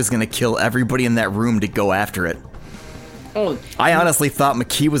thought she was going to kill everybody in that room to go after it. Oh, I honestly thought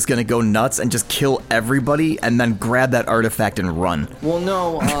McKee was going to go nuts and just kill everybody and then grab that artifact and run. Well,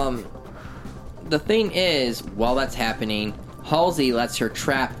 no, the thing is, while that's happening, Halsey lets her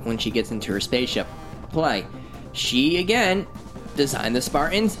trap when she gets into her spaceship. play. She, again, designed the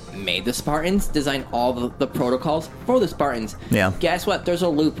Spartans, made the Spartans, designed all the protocols for the Spartans. Yeah. Guess what? There's a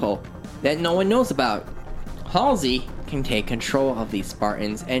loophole that no one knows about. Halsey can take control of these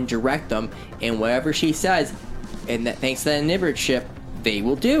Spartans and direct them in whatever she says, and that thanks to that Nibbard chip, they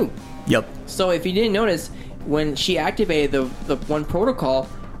will do. Yep. So if you didn't notice, when she activated the one protocol,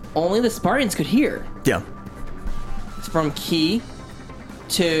 only the Spartans could hear. Yeah. It's from Key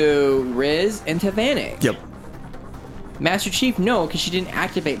to Riz and to Vanek. Yep. Master Chief, no, because she didn't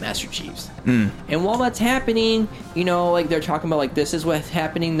activate Master Chiefs. And while that's happening, you know, like they're talking about, like, this is what's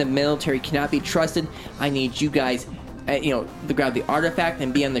happening. The military cannot be trusted. I need you guys, to grab the artifact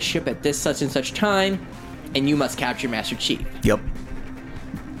and be on the ship at this such and such time, and you must capture Master Chief. Yep.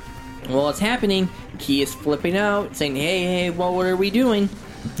 While it's happening, Key is flipping out, saying, hey, well, what are we doing?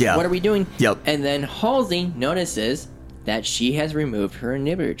 Yeah. What are we doing? Yep. And then Halsey notices that she has removed her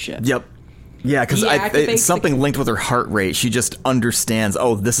inhibitor chip. Yep. Yeah, because it's something linked with her heart rate. She just understands,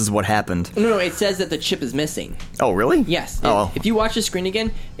 oh, this is what happened. No, it says that the chip is missing. Oh, really? Yes. Oh. If you watch the screen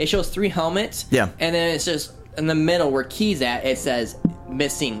again, it shows 3 helmets. Yeah. And then it's just in the middle where Key's at, it says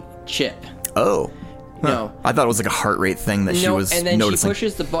missing chip. Oh. Huh. No. I thought it was like a heart rate thing that she was and then noticing. she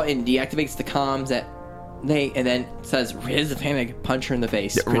pushes the button, deactivates the comms and then says, Riz Vanek, punch her in the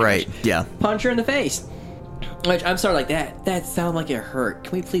face. Right, much. yeah. Punch her in the face. Which, I'm sorry, like, that sounded like it hurt.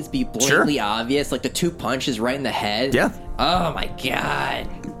 Can we please be blatantly obvious? Like, the 2 punches right in the head? Yeah. Oh, my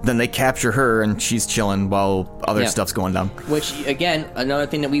God. Then they capture her, and she's chilling while other stuff's going down. Which, again, another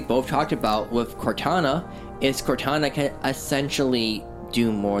thing that we both talked about with Cortana is Cortana can essentially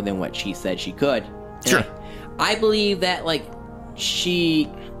do more than what she said she could. Sure. I believe that, like, she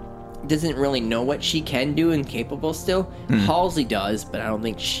doesn't really know what she can do and capable still. Halsey does, but I don't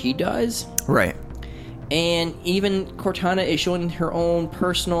think she does. Right. And even Cortana is showing her own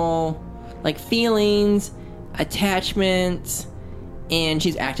personal, like, feelings, attachments, and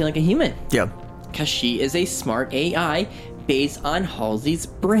she's acting like a human. Yeah. Because she is a smart AI based on Halsey's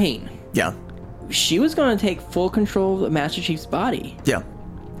brain. Yeah. She was going to take full control of the Master Chief's body Yeah.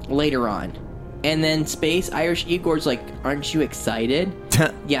 later on. And then Space Irish Igor's like, aren't you excited?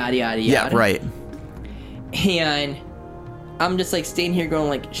 Yada, yada, yada. Yeah, right. And I'm just like staying here going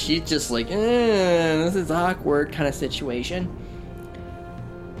like, she's just like, this is awkward kind of situation.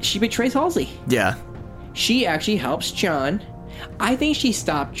 She betrays Halsey. Yeah. She actually helps John. I think she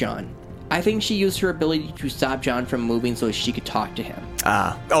stopped John. I think she used her ability to stop John from moving so she could talk to him.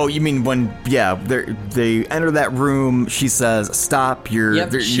 Oh, you mean when, they enter that room, she says, stop, you're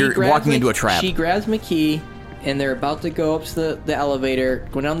walking into a trap. She grabs McKee, and they're about to go up to the elevator,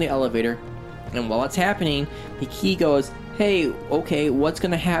 go down the elevator, and while it's happening, McKee goes, hey, okay, what's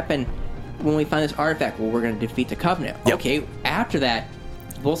going to happen when we find this artifact? Well, we're going to defeat the Covenant. Yep. Okay, after that,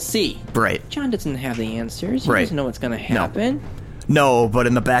 we'll see. Right. John doesn't have the answers. He doesn't know what's going to happen. No, but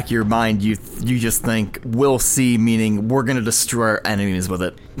in the back of your mind, you just think, we'll see, meaning we're going to destroy our enemies with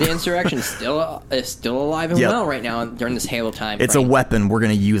it. The insurrection is still alive and well right now during this Halo time. It's a weapon. We're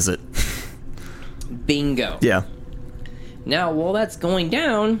going to use it. Bingo. Yeah. Now, while that's going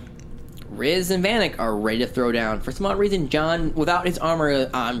down, Riz and Vanek are ready to throw down. For some odd reason, John, without his armor,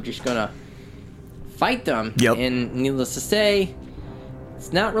 I'm just going to fight them. Yep. And needless to say,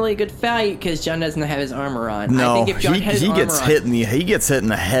 it's not really a good fight because John doesn't have his armor on. No, I think if John had his he armor gets on, he gets hit in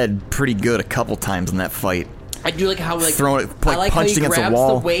the head pretty good a couple times in that fight. I do like how throwing it, I like how he against grabs a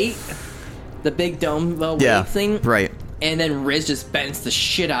wall. the weight, the big dumbbell weight thing, right? And then Riz just bends the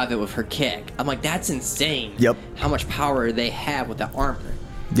shit out of it with her kick. I'm like, that's insane. Yep. How much power they have with that armor.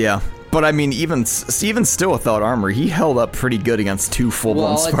 Yeah. But I mean, even still without armor, he held up pretty good against 2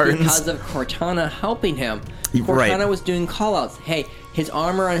 full-blown Spartans. It's because of Cortana helping him. Cortana was doing callouts. Hey, his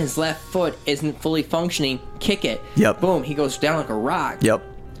armor on his left foot isn't fully functioning. Kick it. Yep. Boom. He goes down like a rock. Yep.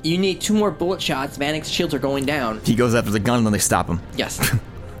 You need 2 more bullet shots. Vanek's shields are going down. He goes after the gun, and then they stop him. Yes.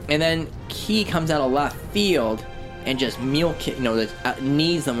 And then Key comes out of left field and just mule kick,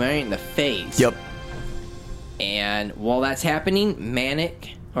 knees them right in the face. Yep. And while that's happening, Manny,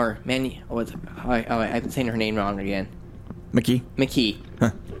 I've been saying her name wrong again. McKee.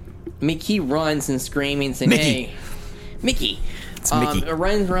 Huh. McKee runs and screaming, saying, "Hey, Mickey!" It's Mickey.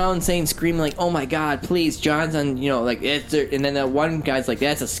 Runs around saying, screaming like, "Oh my God, please, John's on." And then the one guy's like,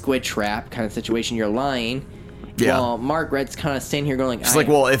 "That's a squid trap kind of situation. You're lying." Yeah. Well, Margaret's kind of standing here going, She's like,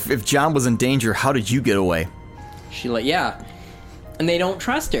 "Well, if John was in danger, how did you get away?" She's like, "Yeah," and they don't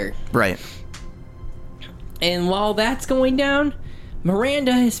trust her. Right. And while that's going down,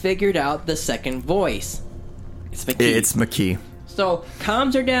 Miranda has figured out the second voice. It's McKee. So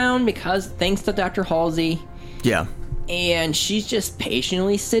comms are down because thanks to Dr. Halsey. Yeah. And she's just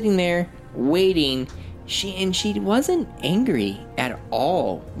patiently sitting there waiting. She wasn't angry at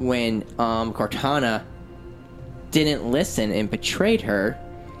all when Cortana didn't listen and betrayed her.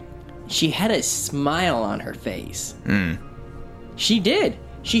 She had a smile on her face. She did.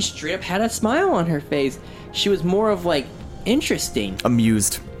 She straight up had a smile on her face. She was more of like interesting,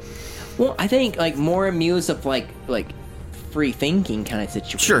 Amused. well, I think like more amused of like free thinking kind of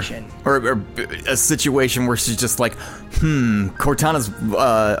Sure. situation. Or a situation where she's just like, Cortana's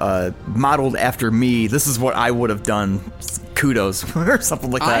modeled after me. This is what I would have done. Kudos. Or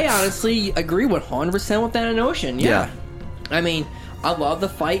something like that. I honestly agree 100% with that notion. Yeah. I mean, I love the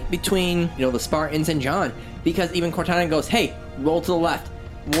fight between, the Spartans and John, because even Cortana goes, hey, roll to the left.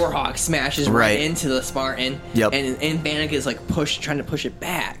 Warhawk smashes right into the Spartan. Yep. And Bannock is like trying to push it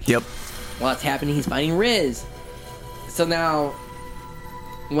back. Yep. While it's happening, he's fighting Riz. So now,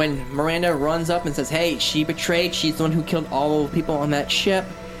 when Miranda runs up and says, hey, she betrayed, she's the one who killed all the people on that ship,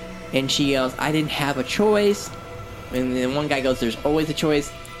 and she yells, I didn't have a choice. And then one guy goes, there's always a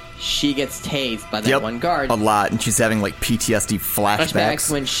choice. She gets tased by that one guard. A lot, and she's having like PTSD flashbacks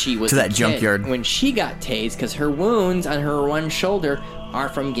when she was to that a kid. junkyard. When she got tased, because her wounds on her one shoulder are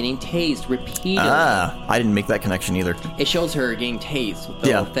from getting tased repeatedly. I didn't make that connection either. It shows her getting tased with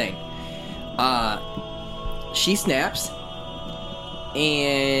the whole thing. She snaps,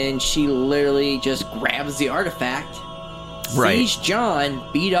 and she literally just grabs the artifact, sees John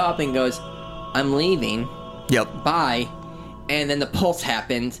beat up, and goes, I'm leaving. Yep. Bye. And then the pulse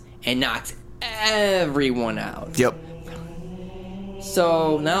happens and knocks everyone out. Yep.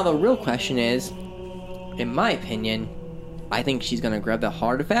 So now the real question is, in my opinion, I think she's going to grab the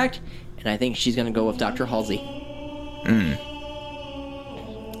artifact, and I think she's going to go with Dr. Halsey.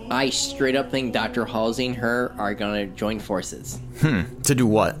 I straight up think Dr. Halsey and her are going to join forces. To do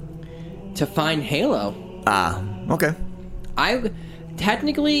what? To find Halo. Okay.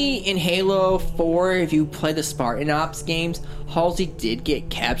 Technically, in Halo 4, if you play the Spartan Ops games, Halsey did get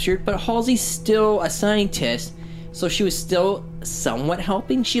captured, but Halsey's still a scientist, so she was still somewhat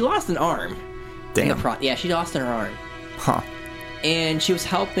helping. She lost an arm. Damn. She lost her arm. Huh. And she was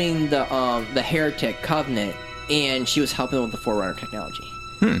helping the Heretic Covenant, and she was helping with the Forerunner technology.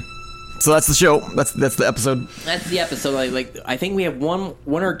 So that's the show. That's the episode. That's the episode. Like I think we have one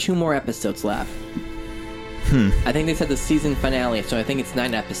or two more episodes left. I think they said the season finale, so I think it's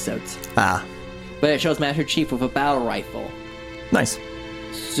 9 episodes. But it shows Master Chief with a battle rifle. Nice.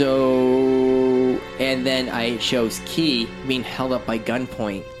 So, and then it shows Key being held up by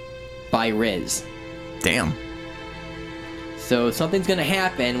gunpoint by Riz. Damn. So something's gonna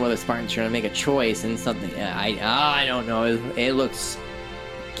happen where the Spartans are gonna make a choice, and something I don't know. It looks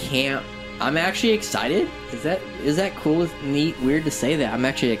camp. I'm actually excited. Is that cool? Neat, weird to say that. I'm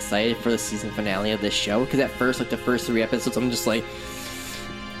actually excited for the season finale of this show, because at first, like the first 3 episodes, I'm just like,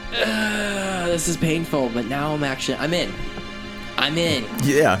 this is painful. But now I'm in.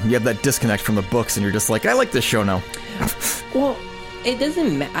 Yeah, you have that disconnect from the books, and you're just like, I like this show now. Well, it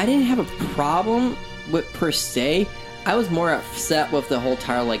doesn't matter. I didn't have a problem with per se. I was more upset with the whole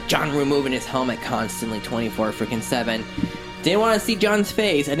entire like John removing his helmet constantly 24/7. Didn't want to see John's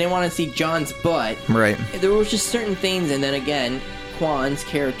face. I didn't want to see John's butt. Right. There was just certain things, and then again, Quan's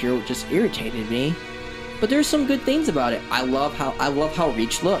character just irritated me. But there's some good things about it. I love how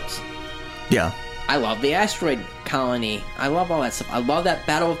Reach looks. Yeah. I love the asteroid colony. I love all that stuff. I love that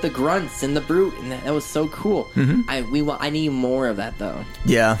battle with the grunts and the brute, and that was so cool. I need more of that though.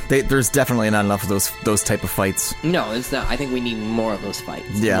 Yeah, there's definitely not enough of those type of fights. No, it's not. I think we need more of those fights.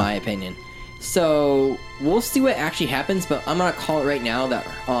 Yeah. In my opinion. So we'll see what actually happens, but I'm gonna call it right now that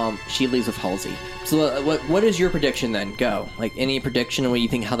she leaves with Halsey. So what is your prediction then? Go. Like any prediction on what you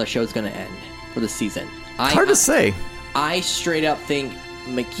think how the show's gonna end for the season? It's hard to say. I straight up think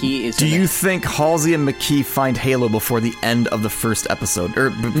McKee is. Do you think Halsey and McKee find Halo before the end of the first episode,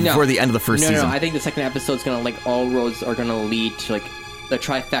 or before the end of the first season? No. I think the second episode's gonna like all roads are gonna lead to like the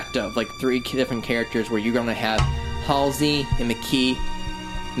trifecta of like 3 different characters where you're gonna have Halsey and McKee,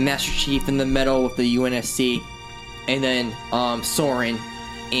 Master Chief in the middle with the UNSC, and then Soren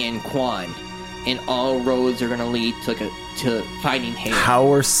and Quan, and all roads are gonna lead to finding Halo.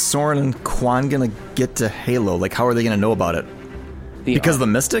 How are Soren and Quan gonna get to Halo? Like, how are they gonna know about it? Because of the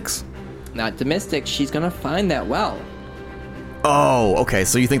Mystics? Not the Mystics. She's gonna find that well. Oh, okay.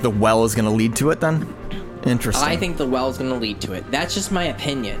 So you think the well is gonna lead to it then? Interesting. I think the well is gonna lead to it. That's just my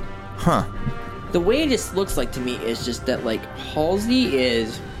opinion. Huh. The way it just looks like to me is just that like Halsey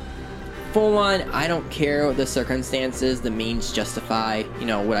is full on, I don't care what the circumstances, the means justify,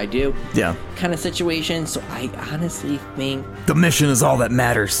 what I do. Yeah. Kind of situation. So I honestly think the mission is all that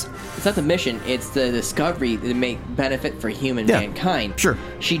matters. It's not the mission, it's the discovery that make benefit for mankind. Sure.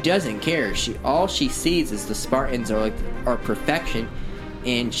 She doesn't care. All she sees is the Spartans are perfection,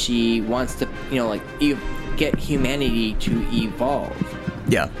 and she wants to, get humanity to evolve.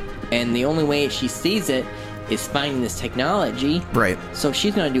 Yeah. And the only way she sees it is finding this technology. Right. So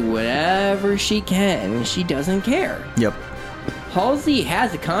she's going to do whatever she can. She doesn't care. Yep. Halsey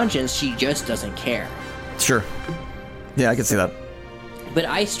has a conscience. She just doesn't care. Sure. Yeah, I can see that. But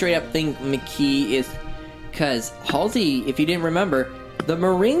I straight up think McKee is... Because Halsey, if you didn't remember, the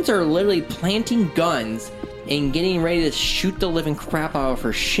Marines are literally planting guns and getting ready to shoot the living crap out of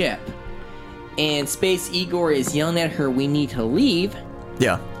her ship. And Space Igor is yelling at her, we need to leave.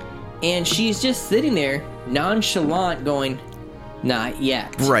 Yeah. And she's just sitting there, nonchalant, going, not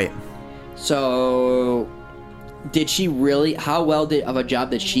yet. Right. So, did she really... How well of a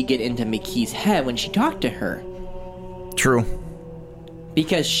job did she get into McKee's head when she talked to her? True.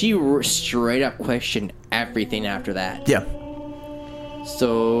 Because she straight up questioned everything after that. Yeah.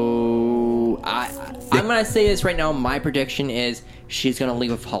 So, I'm going to say this right now. My prediction is she's going to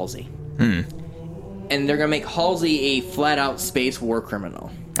leave with Halsey. And they're going to make Halsey a flat-out space war criminal.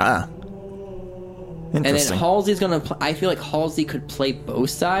 Ah. Interesting. And then Halsey's going to... I feel like Halsey could play both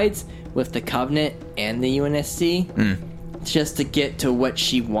sides with the Covenant and the UNSC just to get to what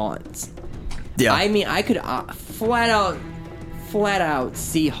she wants. Yeah. I mean, I could flat out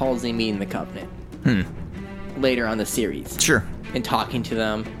see Halsey meeting the Covenant later on the series. Sure. And talking to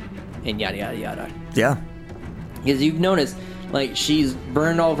them and yada, yada, yada. Yeah. Because you've noticed... Like, she's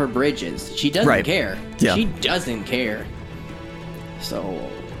burned all of her bridges. She doesn't care. Yeah. She doesn't care.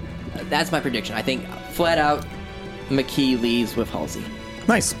 So, that's my prediction. I think, flat out, McKee leaves with Halsey.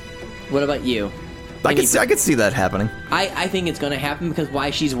 Nice. What about you? I could see that happening. I think it's going to happen because why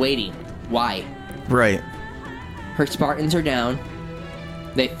she's waiting. Why? Right. Her Spartans are down.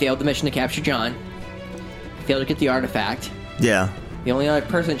 They failed the mission to capture John. Failed to get the artifact. Yeah. The only other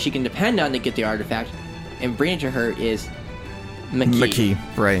person she can depend on to get the artifact and bring it to her is... McKee,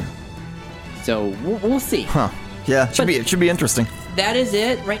 right. So, we'll see. Huh. Yeah, it should be interesting. That is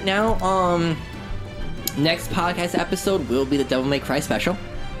it right now. Next podcast episode will be the Devil May Cry special.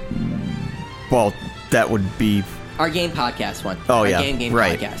 Well, that would be... Our game podcast one. Oh, yeah. Our game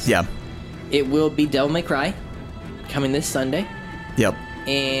right. Podcast. Yeah. It will be Devil May Cry, coming this Sunday. Yep.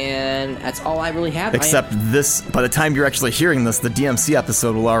 And that's all I really have. Except by the time you're actually hearing this, the DMC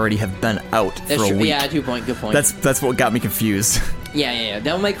episode will already have been out for a week. Yeah, good point. That's what got me confused. Yeah.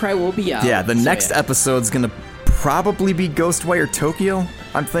 Devil May Cry will be out. Yeah, the next episode's going to probably be Ghostwire Tokyo,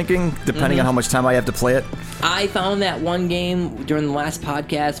 I'm thinking, depending on how much time I have to play it. I found that one game during the last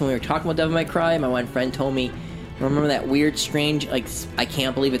podcast when we were talking about Devil May Cry. My one friend told me, remember that weird, strange, I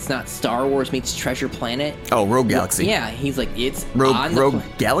can't believe it's not Star Wars meets Treasure Planet? Oh, Rogue Galaxy. Yeah, he's like, it's Rogue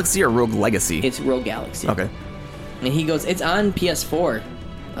Galaxy or Rogue Legacy? It's Rogue Galaxy. Okay. And he goes, it's on PS4,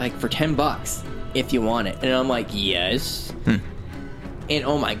 for $10 if you want it. And I'm like, yes. And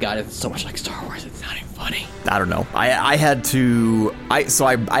oh my god, it's so much like Star Wars, it's not even funny. I don't know. I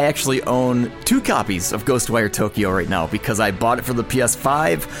actually own 2 copies of Ghostwire Tokyo right now because I bought it for the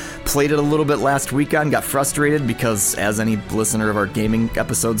PS5, played it a little bit last weekend, got frustrated because, as any listener of our gaming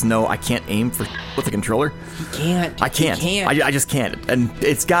episodes know, I can't aim with a controller. You can't. I can't. I just can't. And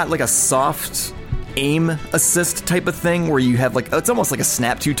it's got like a soft aim assist type of thing where you have it's almost like a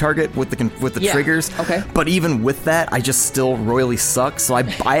snap to target with the triggers. Okay. But even with that, I just still royally suck. So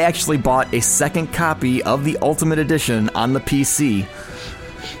I actually bought a second copy of the Ultimate Edition on the PC.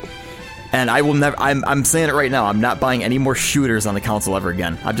 And I will never. I'm saying it right now. I'm not buying any more shooters on the console ever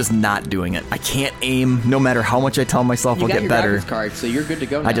again. I'm just not doing it. I can't aim, no matter how much I tell myself I'll get better. You got your graphics card, so you're good to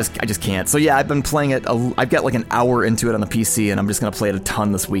go now. I just can't. So yeah, I've been playing it. I've got like an hour into it on the PC, and I'm just gonna play it a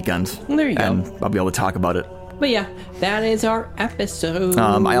ton this weekend. Well, there you go. And I'll be able to talk about it. But yeah, that is our episode.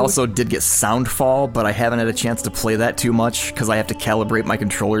 I also did get Soundfall, but I haven't had a chance to play that too much because I have to calibrate my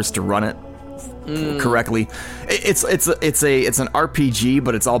controllers to run it correctly. It's an RPG,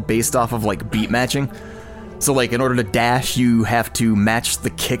 but it's all based off of beat matching. So in order to dash, you have to match the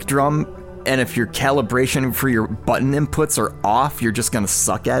kick drum, and if your calibration for your button inputs are off, you're just gonna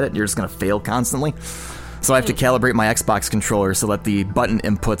suck at it. You're just gonna fail constantly. So I have to calibrate my Xbox controller so that the button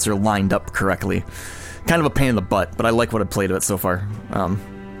inputs are lined up correctly. Kind of a pain in the butt, but I like what I've played of it so far.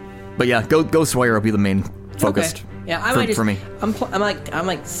 But yeah, Ghostwire will be the main focus. Okay. Yeah, for me. I'm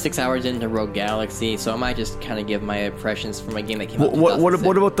like 6 hours into Rogue Galaxy, so I might just kind of give my impressions from a game that came out. What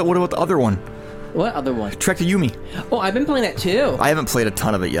about the other one? What other one? Trek to Yumi. Oh, I've been playing that too. I haven't played a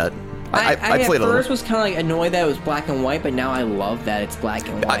ton of it yet. I played at a first little. was kind of like annoyed that it was black and white, but now I love that it's black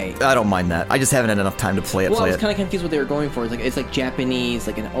and white. I don't mind that. I just haven't had enough time to play it. Well, I was kind of confused what they were going for. It's like Japanese,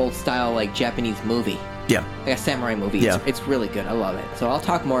 like an old style, like Japanese movie, Yeah. like a samurai movie. Yeah. It's really good. I love it. So I'll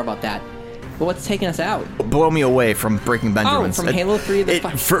talk more about that. But what's taking us out? Blow me away from Breaking Benjamin. From Halo 3.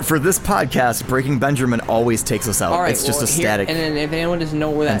 For this podcast, Breaking Benjamin always takes us out. All right, it's just a static. And then if anyone doesn't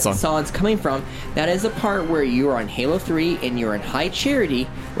know where that song. song's coming from, that is the part where you're on Halo 3 and you're in High Charity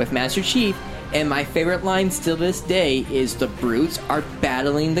with Master Chief. And my favorite line still to this day is the Brutes are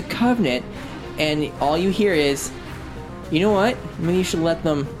battling the Covenant, and all you hear is, you know what? Maybe you should let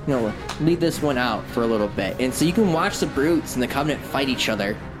them, leave this one out for a little bit. And so you can watch the Brutes and the Covenant fight each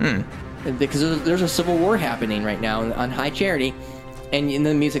other. Because there's a civil war happening right now on High Charity, and then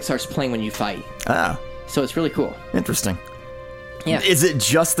the music starts playing when you fight. Ah, So it's really cool. interesting. Yeah. Is it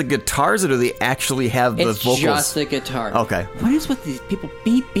just the guitars, or do they actually have the vocals? It's just the guitar. Okay. What is with these people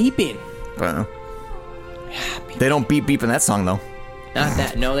beeping? I don't know. They don't beep in that song, though. Not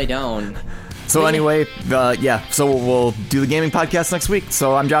that. No, they don't. So anyway, so we'll do the gaming podcast next week.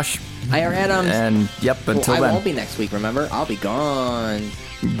 So I'm Josh. I are Adams. And, until I then. won't be next week, remember? I'll be gone.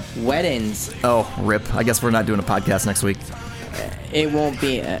 Weddings. Oh, rip. I guess we're not doing a podcast next week. It won't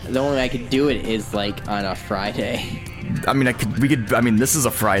be. The only way I could do it is, like, on a Friday. I mean, this is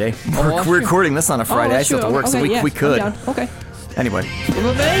a Friday. Oh, We're recording this on a Friday. I still have to work, so we could. I'm down. Okay. Anyway.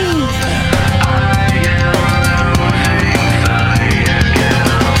 Revenge!